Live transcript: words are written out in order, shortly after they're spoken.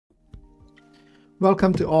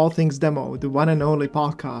Welcome to All Things Demo, the one and only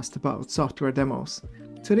podcast about software demos.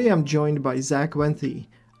 Today I'm joined by Zack Wenthe,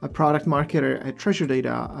 a product marketer at Treasure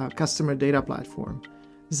Data, a customer data platform.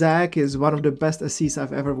 Zack is one of the best SEs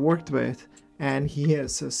I've ever worked with, and he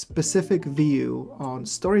has a specific view on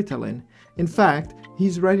storytelling. In fact,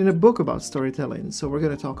 he's writing a book about storytelling, so we're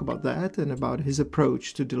going to talk about that and about his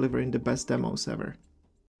approach to delivering the best demos ever.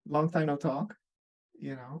 Long time no talk,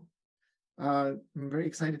 I'm very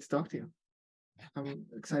excited to talk to you. I'm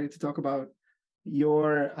excited to talk about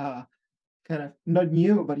your kind of not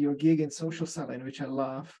new, but your gig in social selling, which I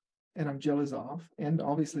love and I'm jealous of, and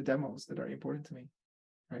obviously demos that are important to me.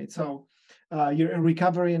 Right. So you're a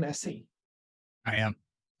recovering SE. I am.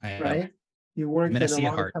 Right. You work at a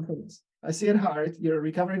lot heart. of companies. I see at heart. You're a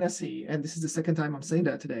recovering SE, and this is the second time I'm saying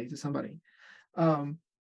that today to somebody. And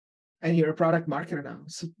you're a product marketer now.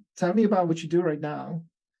 So tell me about what you do right now,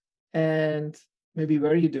 and maybe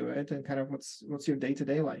where you do it, and kind of what's your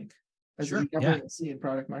day-to-day like as a recovering SE in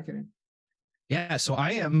product marketing. Yeah, so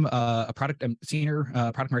I am I'm senior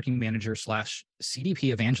product marketing manager /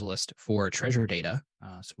 CDP evangelist for Treasure Data.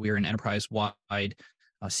 So we're an enterprise-wide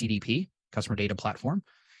CDP, customer data platform.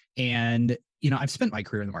 And I've spent my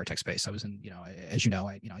career in the MarTech space. I was in, as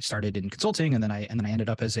I started in consulting, and then I ended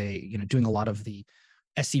up as doing a lot of the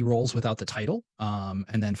SE roles without the title,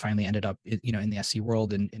 and then finally ended up in the SE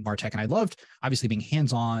world in MarTech. And I loved obviously being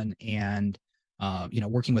hands-on and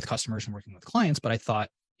working with customers and working with clients. But I thought,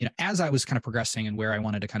 as I was kind of progressing and where I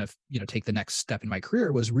wanted to kind of take the next step in my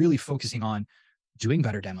career was really focusing on doing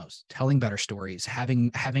better demos, telling better stories,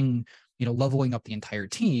 having leveling up the entire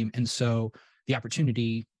team. And so the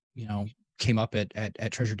opportunity came up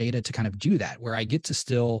at Treasure Data to kind of do that, where I get to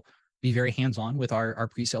still be very hands-on with our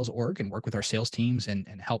pre-sales org and work with our sales teams and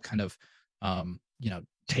help kind of,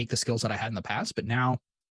 take the skills that I had in the past. But now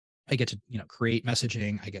I get to, create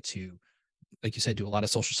messaging. I get to, like you said, do a lot of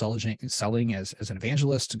social selling as an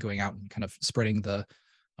evangelist, going out and kind of spreading the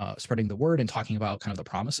word and talking about kind of the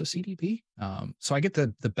promise of CDP. So I get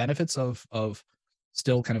the benefits of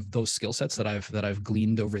still kind of those skill sets that I've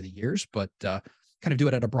gleaned over the years, but kind of do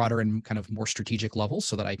it at a broader and kind of more strategic level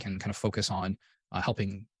so that I can kind of focus on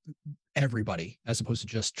helping everybody as opposed to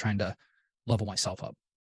just trying to level myself up.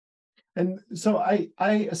 And so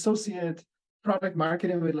I associate product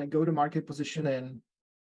marketing with like go-to-market positioning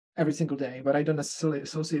every single day, but I don't necessarily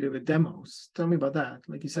associate it with demos. Tell me about that.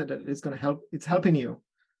 Like you said, that it's going to help. It's helping you.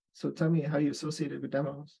 So tell me how you associate it with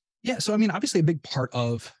demos. Yeah. So, obviously a big part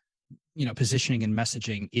of, positioning and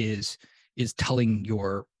messaging is telling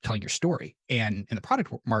your story. And in the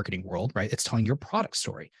product marketing world, right, it's telling your product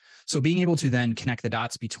story. So being able to then connect the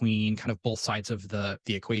dots between kind of both sides of the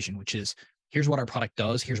equation, which is here's what our product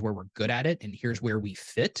does, here's where we're good at it, and here's where we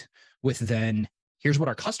fit with then here's what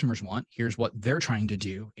our customers want, here's what they're trying to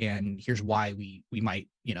do, and here's why we might,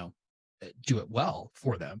 do it well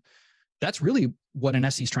for them. That's really what an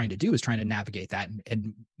SE is trying to do, is trying to navigate that.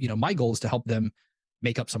 And my goal is to help them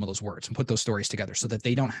make up some of those words and put those stories together so that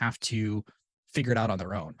they don't have to figure it out on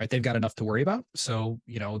their own, right? They've got enough to worry about. So,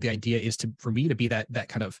 the idea is for me to be that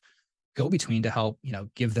kind of go-between to help,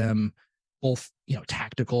 give them both,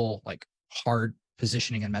 tactical, like hard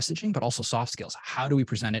positioning and messaging, but also soft skills. How do we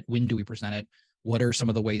present it? When do we present it? What are some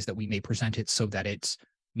of the ways that we may present it so that it's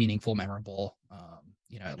meaningful, memorable,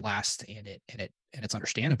 it lasts and it's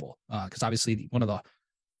understandable? Because obviously one of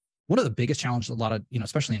the biggest challenges, a lot of,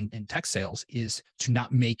 especially in tech sales, is to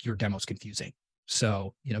not make your demos confusing.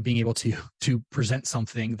 So, being able to present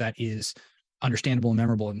something that is understandable and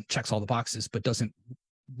memorable and checks all the boxes, but doesn't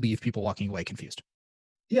leave people walking away confused.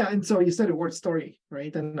 Yeah. And so you said the word story,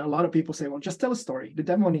 right? And a lot of people say, well, just tell a story. The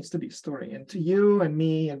demo needs to be a story. And to you and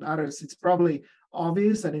me and others, it's probably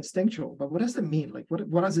obvious and instinctual, but what does it mean? Like, what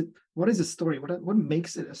is a story? What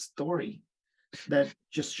makes it a story that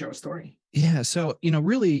just shows a story? Yeah. So,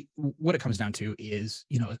 really what it comes down to is,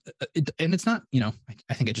 and it's not,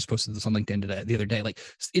 I think I just posted this on LinkedIn the other day. Like,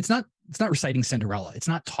 it's not reciting Cinderella. It's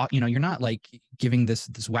not taught, you're not like giving this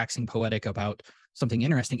waxing poetic about something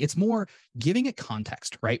interesting. It's more giving it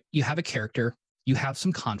context, right? You have a character, you have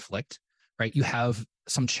some conflict, right? You have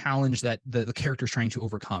some challenge that the character is trying to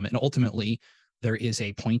overcome. And ultimately there is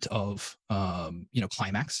a point of,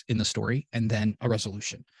 climax in the story and then a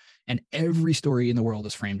resolution. And every story in the world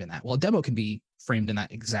is framed in that. Well, a demo can be framed in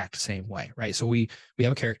that exact same way, right? So we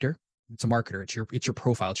have a character, it's a marketer, it's your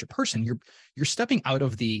profile, it's your person. You're stepping out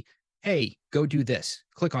of the, hey, go do this,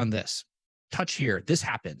 click on this, touch here, this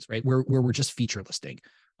happens, right? Where we're just feature listing,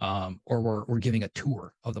 or we're giving a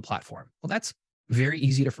tour of the platform. Well, that's very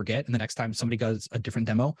easy to forget. And the next time somebody does a different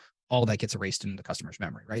demo, all that gets erased in the customer's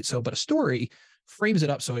memory, right? So, but a story frames it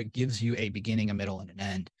up so it gives you a beginning, a middle, and an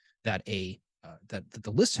end that that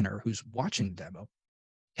the listener who's watching the demo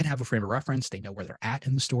can have a frame of reference. They know where they're at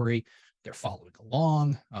in the story. They're following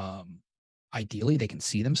along. Ideally, they can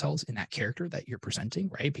see themselves in that character that you're presenting,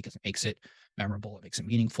 right? Because it makes it memorable, it makes it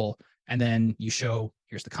meaningful. And then you show,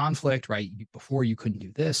 here's the conflict, right? Before you couldn't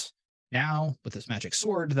do this. Now, with this magic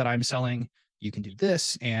sword that I'm selling, you can do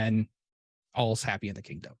this, and all's happy in the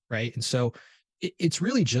kingdom, right? And so it's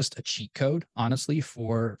really just a cheat code, honestly,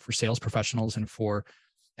 for sales professionals and for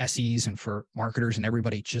SEs and for marketers and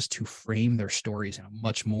everybody, just to frame their stories in a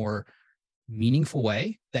much more meaningful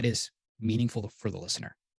way that is meaningful for the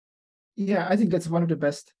listener. Yeah, I think that's one of the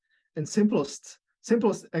best and simplest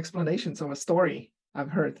explanations of a story I've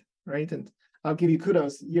heard, right? And I'll give you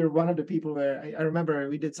kudos. You're one of the people where I remember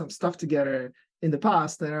we did some stuff together in the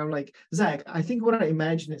past, and I'm like, Zach, I think what I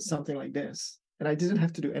imagine is something like this, and I didn't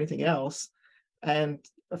have to do anything else. And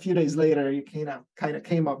a few days later, you kind of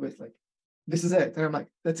came up with like, this is it, and I'm like,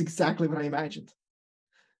 that's exactly what I imagined,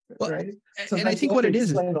 well, right? And I think what it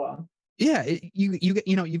is yeah,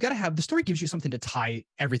 you got to have, the story gives you something to tie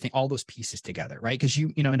everything, all those pieces together, right? Because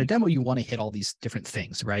in a demo, you want to hit all these different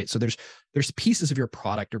things, right? So there's pieces of your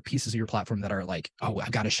product or pieces of your platform that are like, oh,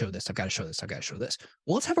 I've got to show this, I've got to show this, I've got to show this.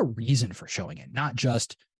 Well, let's have a reason for showing it, not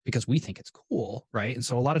just because we think it's cool, right? And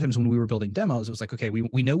so a lot of times when we were building demos, it was like, okay,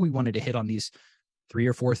 we know we wanted to hit on these 3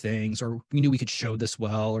 or 4 things, or we knew we could show this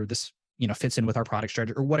well, or this, fits in with our product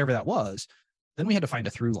strategy, or whatever that was. Then we had to find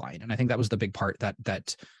a through line. And I think that was the big part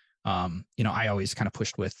that I always kind of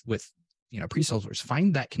pushed with pre-sales,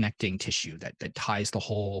 find that connecting tissue that ties the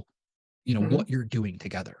whole, what you're doing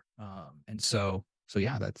together. And so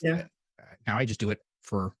yeah, that's now I just do it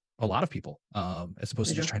for a lot of people, as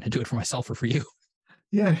opposed to just trying to do it for myself or for you.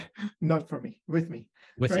 Yeah, not for me, with me.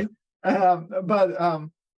 With right?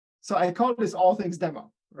 You. So I call this all things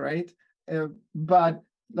demo, right? But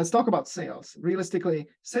let's talk about sales. Realistically,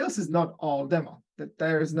 sales is not all demo. That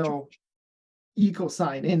there is no equal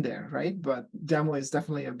sign in there, right? But demo is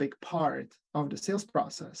definitely a big part of the sales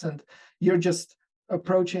process. And you're just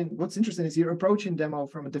approaching, what's interesting is you're approaching demo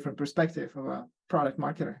from a different perspective of a product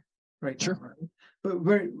marketer right now, right? But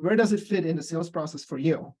where does it fit in the sales process for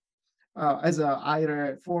you as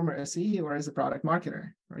either former SE or as a product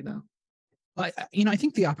marketer right now? I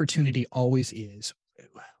think the opportunity always is,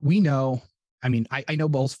 we know, I know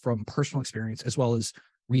both from personal experience as well as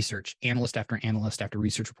research, analyst after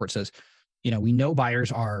research report says, we know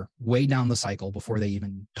buyers are way down the cycle before they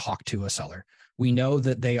even talk to a seller. We know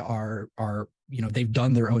that they are they've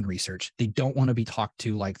done their own research. They don't want to be talked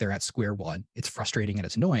to like they're at square one. It's frustrating and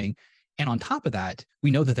it's annoying. And on top of that,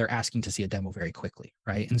 we know that they're asking to see a demo very quickly,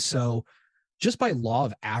 right? And so just by law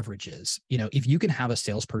of averages, if you can have a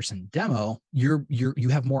salesperson demo, you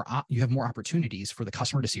have more opportunities for the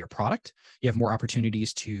customer to see your product. You have more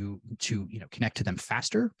opportunities to connect to them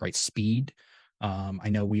faster, right? Speed. I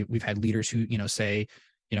know we've had leaders who, say,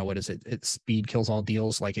 what is it? It's speed kills all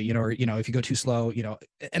deals. Like, or, if you go too slow,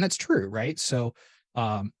 and that's true. Right. So,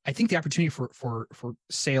 I think the opportunity for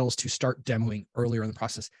sales to start demoing earlier in the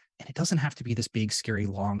process, and it doesn't have to be this big, scary,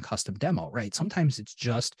 long custom demo, right? Sometimes it's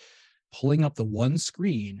just pulling up the one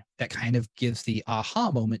screen that kind of gives the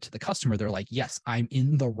aha moment to the customer. They're like, yes, I'm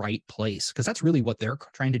in the right place. Cause that's really what they're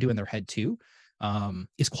trying to do in their head too,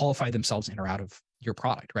 is qualify themselves in or out of your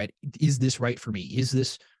product, right? Is this right for me? Is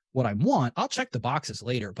this what I want? I'll check the boxes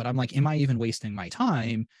later, but I'm like, am I even wasting my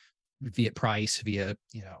time via price, via,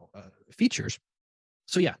 features?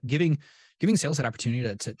 So yeah, giving sales that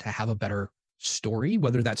opportunity to have a better story,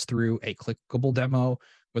 whether that's through a clickable demo,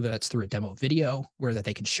 whether that's through a demo video, where that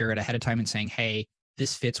they can share it ahead of time and saying, hey,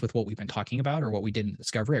 this fits with what we've been talking about or what we did in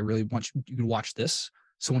Discovery. I really want you to watch this.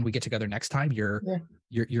 So when we get together next time, you're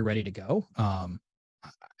ready to go.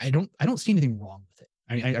 I don't see anything wrong with it.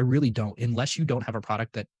 I really don't, unless you don't have a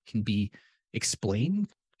product that can be explained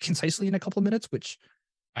concisely in a couple of minutes, which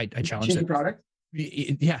I challenge that. Product.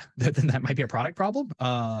 Yeah, then that might be a product problem.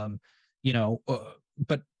 I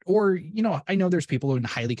know there's people in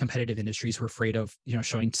highly competitive industries who are afraid of,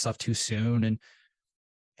 showing stuff too soon. And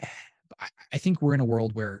I think we're in a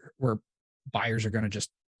world where buyers are going to just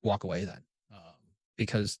walk away then,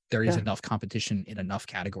 because there is enough competition in enough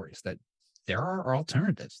categories that there are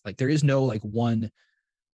alternatives. Like there is no like one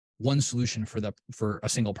solution for a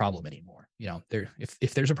single problem anymore.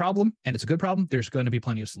 If there's a problem and it's a good problem, there's going to be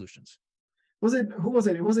plenty of solutions. Who was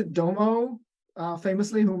it? Was it Domo,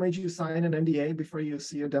 famously, who made you sign an NDA before you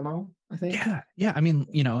see a demo? I think. Yeah. And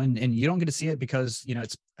you don't get to see it because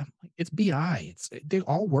it's BI. They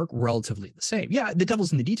all work relatively the same. Yeah, the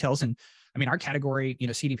devil's in the details, and our category,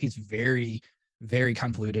 CDP is very, very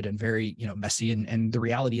convoluted and very, messy. And the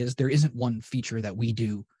reality is there isn't one feature that we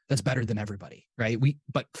do that's better than everybody, right?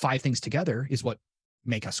 But 5 things together is what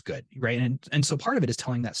make us good, right? And so part of it is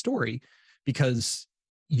telling that story, because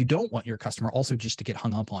you don't want your customer also just to get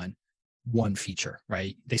hung up on one feature,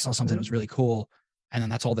 right? They saw something that was really cool, and then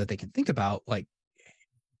that's all that they can think about. Like,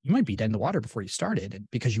 you might be dead in the water before you started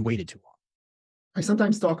because you waited too long. I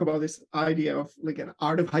sometimes talk about this idea of like an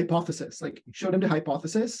art of hypothesis, like show them the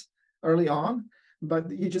hypothesis early on, but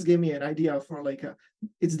you just gave me an idea for like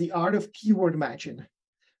it's the art of keyword matching.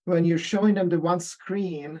 When you're showing them the one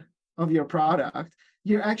screen of your product,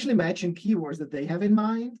 you're actually matching keywords that they have in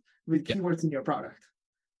mind with keywords in your product,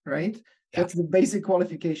 right? That's the basic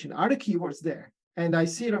qualification. Are the keywords there? And I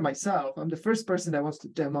see it on myself. I'm the first person that wants to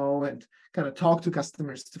demo and kind of talk to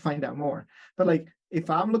customers to find out more. But like, if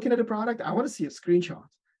I'm looking at a product, I want to see a screenshot.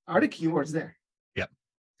 Are the keywords there?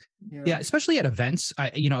 Yeah, especially at events.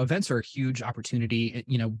 Events are a huge opportunity,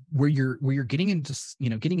 where you're getting into,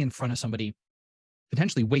 getting in front of somebody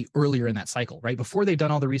potentially way earlier in that cycle, right? Before they've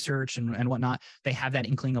done all the research and whatnot, they have that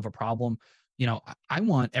inkling of a problem. I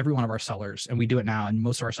want every one of our sellers, and we do it now, and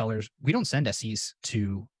most of our sellers, we don't send SEs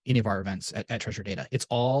to any of our events at Treasure Data. It's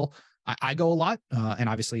all, I go a lot, and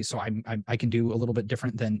obviously, so I can do a little bit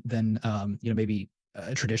different than maybe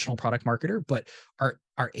a traditional product marketer, but our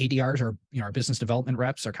ADRs, our business development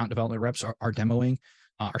reps, our account development reps are demoing,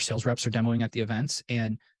 our sales reps are demoing at the events.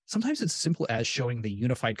 And sometimes it's as simple as showing the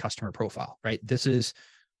unified customer profile, right? This is,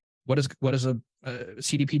 what does a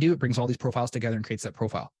CDP do? It brings all these profiles together and creates that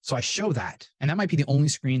profile. So I show that, and that might be the only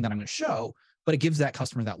screen that I'm going to show, but it gives that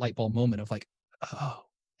customer that light bulb moment of like, oh,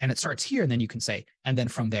 and it starts here. And then you can say, and then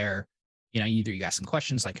from there, either you ask some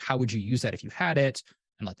questions like, how would you use that if you had it,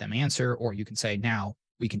 and let them answer, or you can say, now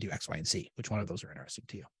we can do X, Y, and Z. Which one of those are interesting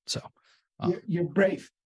to you? So you're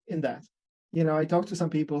brave in that. I talk to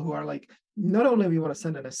some people who are like, not only we want to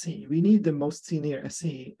send an SE, we need the most senior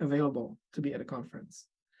SE available to be at a conference.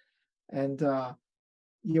 And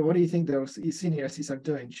what do you think those senior SEs are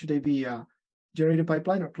doing? Should they be generating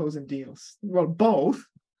pipeline or closing deals? Well, both,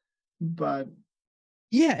 but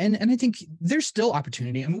yeah, and I think there's still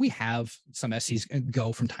opportunity. I mean, we have some SEs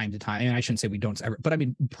go from time to time, and I shouldn't say we don't ever, but I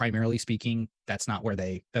mean, primarily speaking, that's not where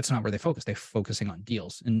they focus. They're focusing on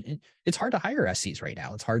deals, and it's hard to hire SEs right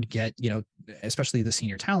now. It's hard to get, especially the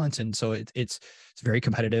senior talent, and so it's very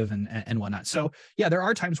competitive and whatnot. So yeah, there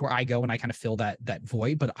are times where I go and I kind of fill that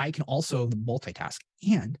void, but I can also multitask,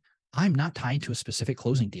 and I'm not tied to a specific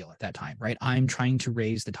closing deal at that time, right? I'm trying to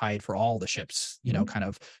raise the tide for all the ships, kind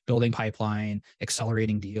of building pipeline,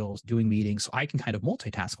 accelerating deals, doing meetings. So I can kind of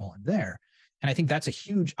multitask while I'm there. And I think that's a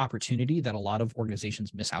huge opportunity that a lot of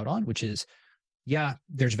organizations miss out on, which is, yeah,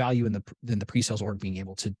 there's value in the pre-sales org being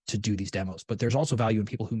able to do these demos, but there's also value in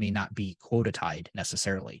people who may not be quota tied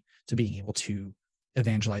necessarily to being able to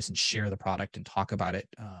evangelize and share the product and talk about it,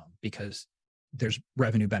 because there's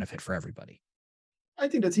revenue benefit for everybody. I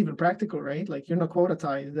think that's even practical, right? Like, you're not quota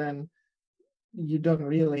tied, then you don't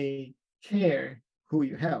really care who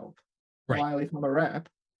you help. Right. While if I'm a rep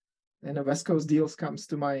and a West Coast deals comes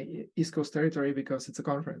to my East Coast territory because it's a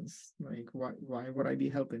conference, like why would I be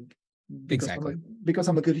helping? Because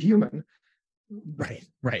I'm a good human. Right.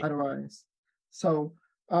 Otherwise. So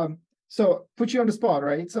put you on the spot,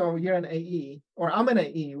 right? So you're an AE, or I'm an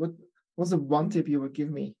AE. What's the one tip you would give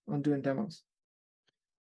me on doing demos?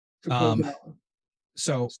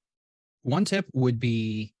 So one tip would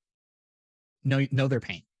be know their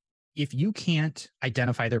pain. If you can't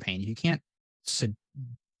identify their pain, you can't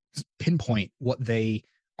pinpoint what they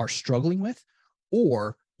are struggling with,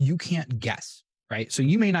 or you can't guess, right? So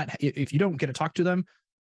you may not, if you don't get to talk to them,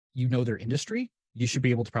 their industry, you should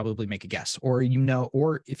be able to probably make a guess, or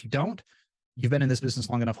if you don't, you've been in this business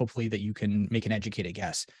long enough, hopefully, that you can make an educated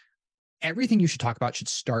guess. Everything you should talk about should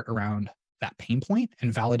start around that pain point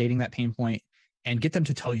and validating that pain point, and get them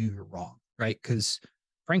to tell you you're wrong, right? Because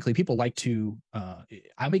frankly, people like to,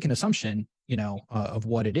 I'll make an assumption, of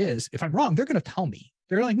what it is. If I'm wrong, they're going to tell me.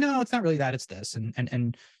 They're like, no, it's not really that, it's this.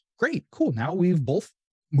 And great, cool. Now we've both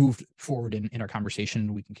moved forward in our conversation,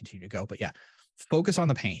 and we can continue to go. But yeah, focus on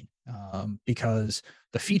the pain, because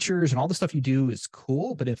the features and all the stuff you do is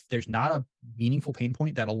cool. But if there's not a meaningful pain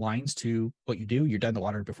point that aligns to what you do, you're dead in the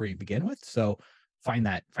water before you begin with. So find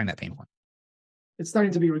that pain point. It's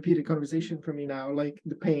starting to be a repeated conversation for me now, like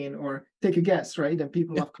the pain, or take a guess, right? And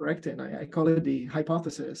people love correcting. I call it the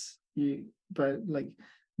hypothesis. But like,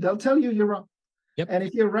 they'll tell you you're wrong. Yep. And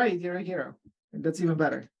if you're right, you're a hero. And that's even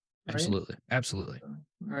better. Right? Absolutely. All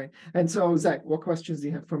right. And so, Zach, what questions do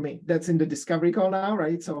you have for me? That's in the discovery call now,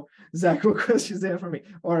 right? So, Zach, what questions do you have for me?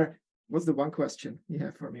 Or what's the one question you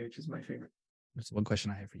have for me, which is my favorite? That's the one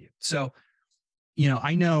question I have for you. So,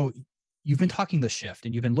 I know you've been talking the shift,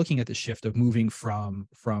 and you've been looking at the shift of moving from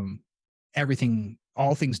everything,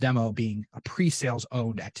 all things demo being a pre-sales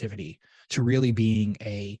owned activity to really being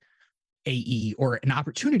a AE or an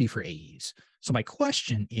opportunity for AEs. So my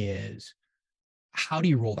question is, how do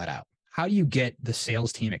you roll that out? How do you get the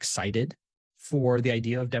sales team excited for the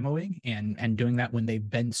idea of demoing and doing that when they've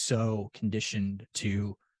been so conditioned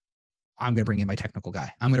to, I'm going to bring in my technical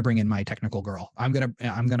guy. I'm going to bring in my technical girl.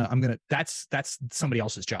 That's somebody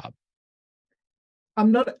else's job.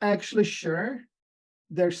 I'm not actually sure.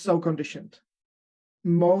 They're so conditioned.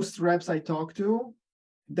 Most reps I talk to,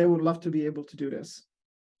 they would love to be able to do this.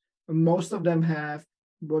 Most of them have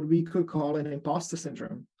what we could call an imposter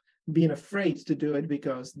syndrome, being afraid to do it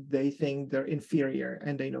because they think they're inferior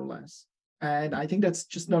and they know less. And I think that's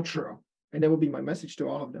just not true. And that would be my message to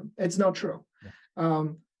all of them. It's not true. Yeah.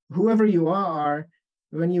 Whoever you are,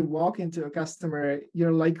 when you walk into a customer,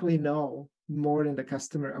 you'll likely know more than the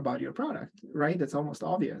customer about your product, right? That's almost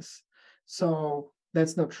obvious. So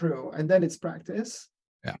that's not true. And then it's practice.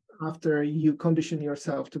 Yeah. After you condition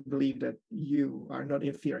yourself to believe that you are not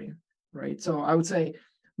inferior, right? So I would say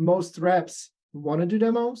most reps want to do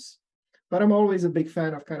demos, but I'm always a big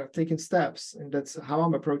fan of kind of taking steps. And that's how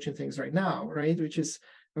I'm approaching things right now, right? Which is,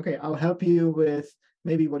 okay, I'll help you with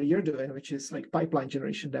maybe what you're doing, which is like pipeline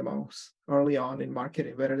generation demos early on in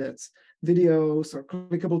marketing, whether that's videos or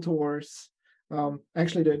clickable tours.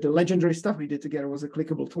 Actually, the legendary stuff we did together was a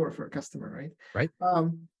clickable tour for a customer, right? Right.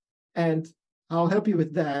 And I'll help you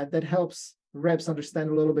with that. That helps reps understand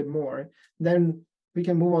a little bit more. Then we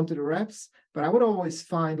can move on to the reps. But I would always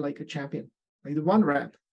find like a champion, like the one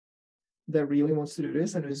rep that really wants to do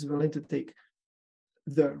this and is willing to take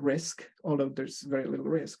the risk, although there's very little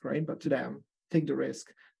risk, right? But to them, take the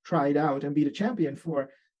risk, try it out, and be the champion for,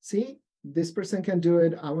 see, this person can do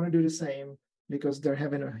it. I want to do the same because they're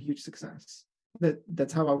having a huge success.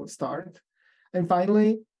 That's how I would start. And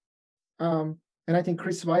finally, and I think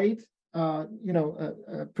Chris White, a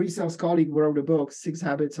pre-sales colleague, wrote a book, 6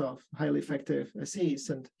 Habits of Highly Effective SEs,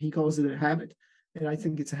 and he calls it a habit. And I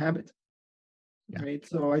think it's a habit, right?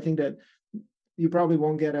 So I think that you probably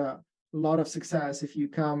won't get a lot of success if you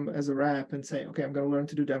come as a rep and say, okay, I'm going to learn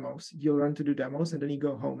to do demos. You'll learn to do demos, and then you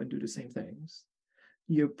go home and do the same things.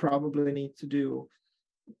 You probably need to do,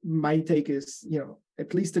 my take is,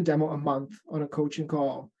 at least a demo a month on a coaching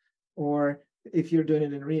call, or if you're doing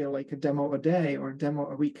it in real, like a demo a day or a demo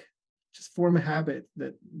a week. Just form a habit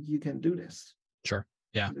that you can do this. Sure.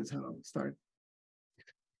 Yeah. That's how I would start.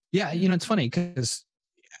 Yeah. It's funny because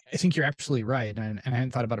I think you're absolutely right. And I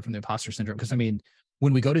hadn't thought about it from the imposter syndrome. Because I mean,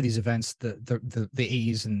 when we go to these events, the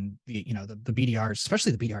A's and the BDRs,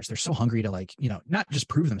 especially the BDRs, they're so hungry to not just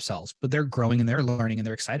prove themselves, but they're growing and they're learning and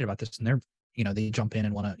they're excited about this and they're, they jump in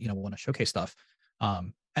and want to showcase stuff.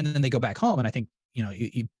 And then they go back home. And I think,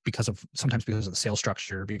 because of the sales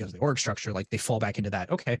structure, because of the org structure, like they fall back into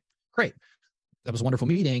that. Okay, great. That was a wonderful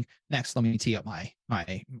meeting. Next, let me tee up my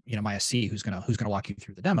SC who's gonna walk you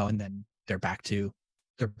through the demo, and then they're back to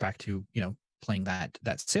playing that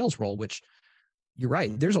sales role. Which you're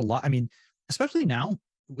right. There's a lot. I mean, especially now,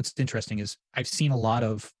 what's interesting is I've seen a lot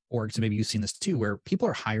of orgs, and maybe you've seen this too, where people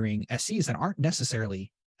are hiring SCs that aren't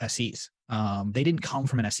necessarily SCs. They didn't come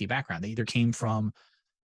from an SC background. They either came from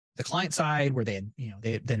the client side where they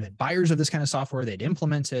had been buyers of this kind of software. They'd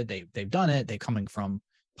implemented. They've done it. They're coming from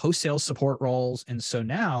post-sales support roles. And so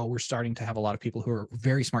now we're starting to have a lot of people who are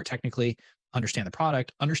very smart technically, understand the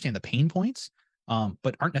product, understand the pain points,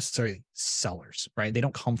 but aren't necessarily sellers, right? They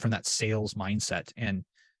don't come from that sales mindset. And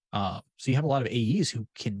so you have a lot of AEs who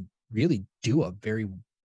can really do a very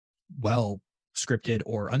well scripted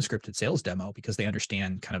or unscripted sales demo because they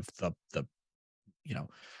understand kind of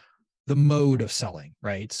the mode of selling,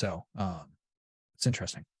 right? So it's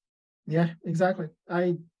interesting. Yeah, exactly.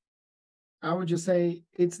 I would just say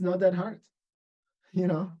it's not that hard,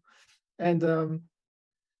 and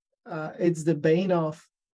it's the bane of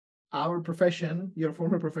our profession, your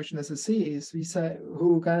former profession as a C, is we say,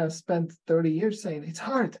 who kind of spent 30 years saying it's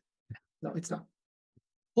hard. No, it's not.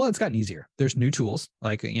 Well, it's gotten easier. There's new tools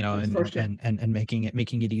like, and making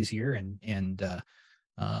it easier.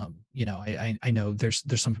 I know there's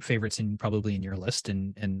some favorites probably in your list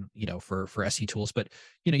and for SE tools, but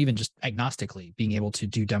even just agnostically being able to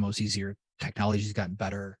do demos easier, technology's gotten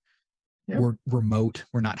better. Yep. We're remote.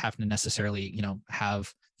 We're not having to necessarily,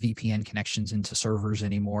 have VPN connections into servers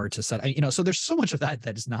anymore to set, so there's so much of that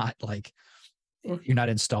is not like you're not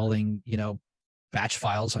installing, batch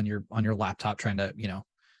files on your laptop trying to,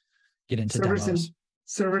 get into demos.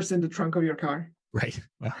 Servers in the trunk of your car. Right.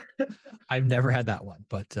 Well, I've never had that one,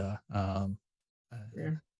 but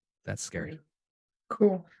that's scary.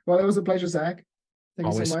 Cool. Well, it was a pleasure, Zach.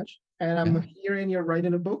 Thank you so much. And I'm Yeah. hearing you're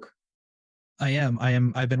writing a book. I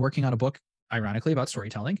am. I've been working on a book, ironically, about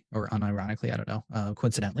storytelling, or unironically, I don't know,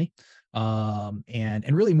 coincidentally,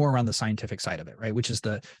 and really more around the scientific side of it, right? Which is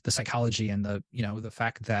the psychology and the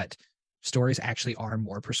fact that stories actually are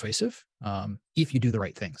more persuasive if you do the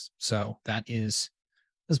right things. So this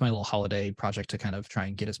is my little holiday project to kind of try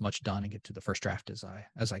and get as much done and get to the first draft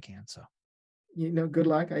as I can. So, Good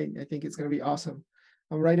luck. I think it's going to be awesome.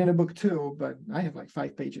 I'm writing a book too, but I have like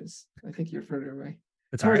 5 pages. I think you're further away.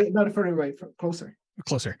 it's all right. Not further away, closer.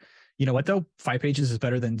 Closer. You know what though? 5 pages is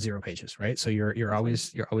better than 0 pages, right? So you're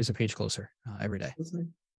always a page closer every day.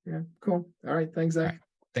 Yeah, cool. All right. Thanks, Zach. All right.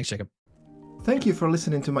 Thanks, Jacob. Thank you for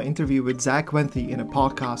listening to my interview with Zack Wenthe in a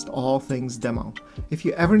podcast, All Things Demo. If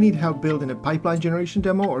you ever need help building a pipeline generation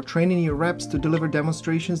demo or training your reps to deliver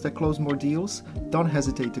demonstrations that close more deals, don't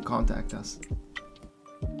hesitate to contact us.